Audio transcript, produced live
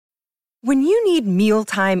When you need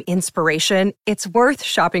mealtime inspiration, it's worth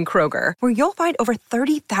shopping Kroger, where you'll find over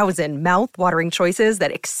 30,000 mouth-watering choices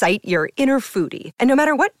that excite your inner foodie. And no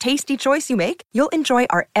matter what tasty choice you make, you'll enjoy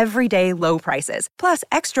our everyday low prices, plus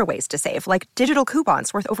extra ways to save, like digital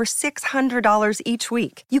coupons worth over $600 each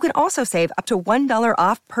week. You can also save up to $1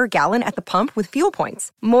 off per gallon at the pump with fuel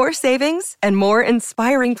points. More savings and more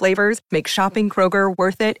inspiring flavors make shopping Kroger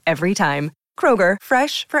worth it every time. Kroger,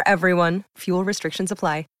 fresh for everyone. Fuel restrictions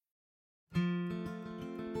apply.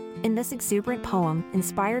 In this exuberant poem,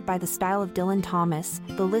 inspired by the style of Dylan Thomas,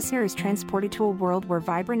 the listener is transported to a world where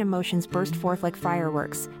vibrant emotions burst forth like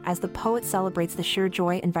fireworks, as the poet celebrates the sheer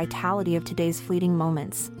joy and vitality of today's fleeting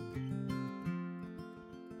moments.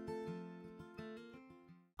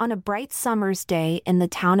 On a bright summer's day in the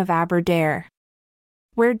town of Aberdare,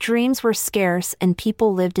 where dreams were scarce and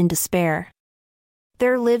people lived in despair,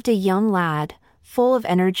 there lived a young lad, full of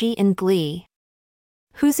energy and glee,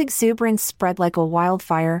 whose exuberance spread like a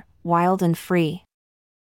wildfire, wild and free.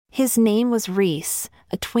 His name was Rhys,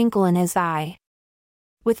 a twinkle in his eye,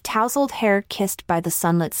 with tousled hair kissed by the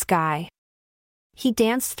sunlit sky. He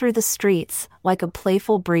danced through the streets like a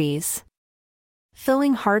playful breeze,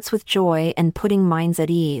 filling hearts with joy and putting minds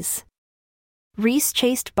at ease. Rhys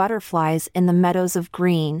chased butterflies in the meadows of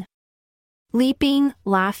green, leaping,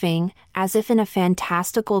 laughing, as if in a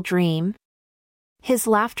fantastical dream. His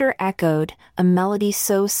laughter echoed, a melody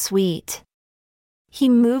so sweet. He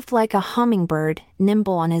moved like a hummingbird,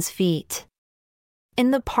 nimble on his feet.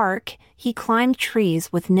 In the park, he climbed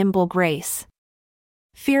trees with nimble grace.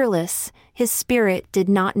 Fearless, his spirit did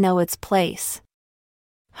not know its place.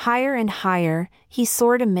 Higher and higher, he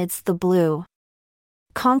soared amidst the blue,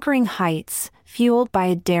 conquering heights, fueled by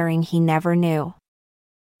a daring he never knew.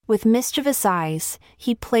 With mischievous eyes,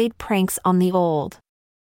 he played pranks on the old,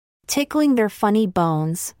 tickling their funny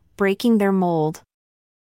bones, breaking their mold.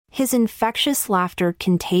 His infectious laughter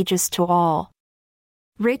contagious to all,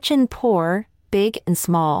 rich and poor, big and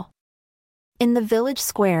small. In the village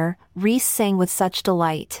square, Rhys sang with such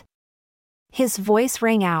delight. His voice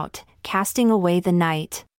rang out, casting away the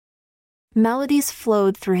night. Melodies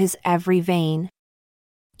flowed through his every vein,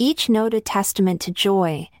 each note a testament to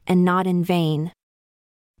joy, and not in vain.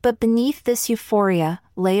 But beneath this euphoria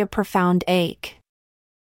lay a profound ache,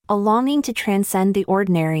 a longing to transcend the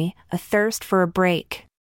ordinary, a thirst for a break.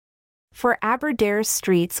 For Aberdare's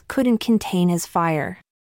streets couldn't contain his fire.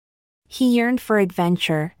 He yearned for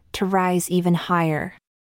adventure, to rise even higher.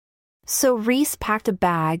 So Rhys packed a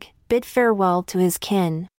bag, bid farewell to his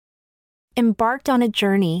kin, embarked on a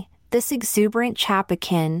journey, this exuberant chap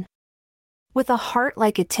akin, with a heart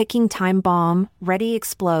like a ticking time bomb, ready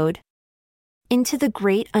explode, into the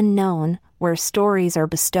great unknown, where stories are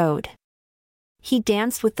bestowed. He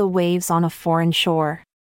danced with the waves on a foreign shore,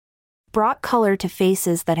 brought color to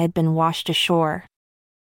faces that had been washed ashore.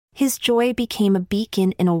 His joy became a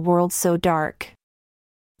beacon in a world so dark,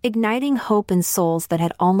 igniting hope in souls that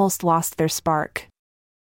had almost lost their spark.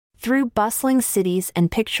 Through bustling cities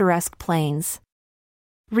and picturesque plains,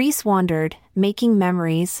 Rhys wandered, making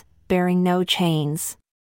memories, bearing no chains.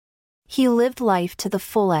 He lived life to the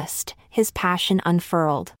fullest, his passion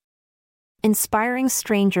unfurled, inspiring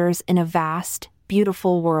strangers in a vast,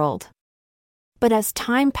 beautiful world. But as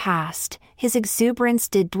time passed, his exuberance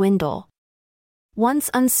did dwindle. Once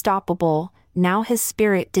unstoppable, now his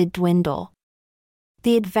spirit did dwindle.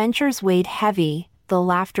 The adventures weighed heavy, the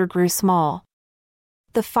laughter grew small.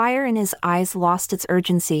 The fire in his eyes lost its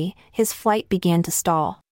urgency, his flight began to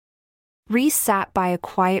stall. Rhys sat by a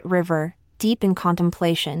quiet river, deep in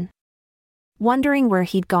contemplation, wondering where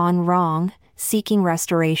he'd gone wrong, seeking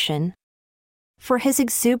restoration. For his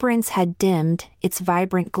exuberance had dimmed its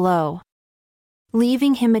vibrant glow,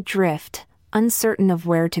 leaving him adrift, uncertain of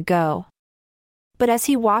where to go. But as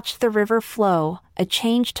he watched the river flow, a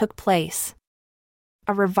change took place.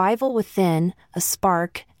 A revival within, a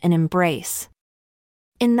spark, an embrace.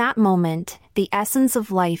 In that moment, the essence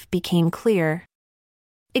of life became clear.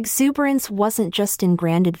 Exuberance wasn't just in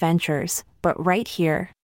grand adventures, but right here.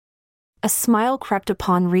 A smile crept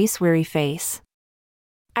upon Rhys' weary face,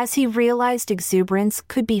 as he realized exuberance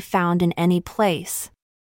could be found in any place.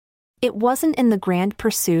 It wasn't in the grand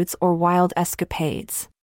pursuits or wild escapades,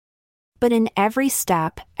 but in every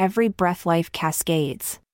step, every breath life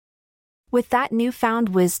cascades. With that newfound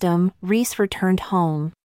wisdom, Rhys returned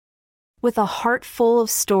home, with a heart full of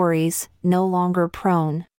stories, no longer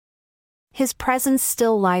prone. His presence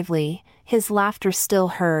still lively, his laughter still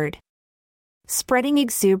heard, spreading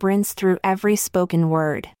exuberance through every spoken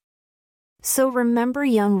word. So remember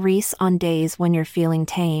young Rhys on days when you're feeling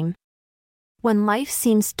tame, when life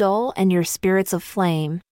seems dull and your spirit's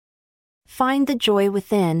aflame. Find the joy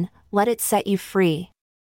within, let it set you free.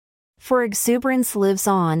 For exuberance lives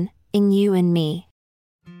on, in you and me.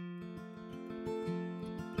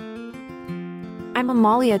 I'm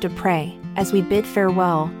Amalia Dupre. As we bid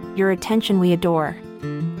farewell, your attention we adore.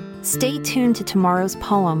 Stay tuned to tomorrow's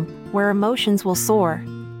poem, where emotions will soar.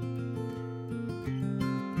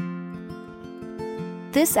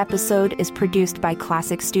 This episode is produced by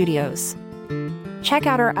Classic Studios. Check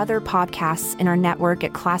out our other podcasts in our network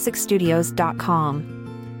at classicstudios.com.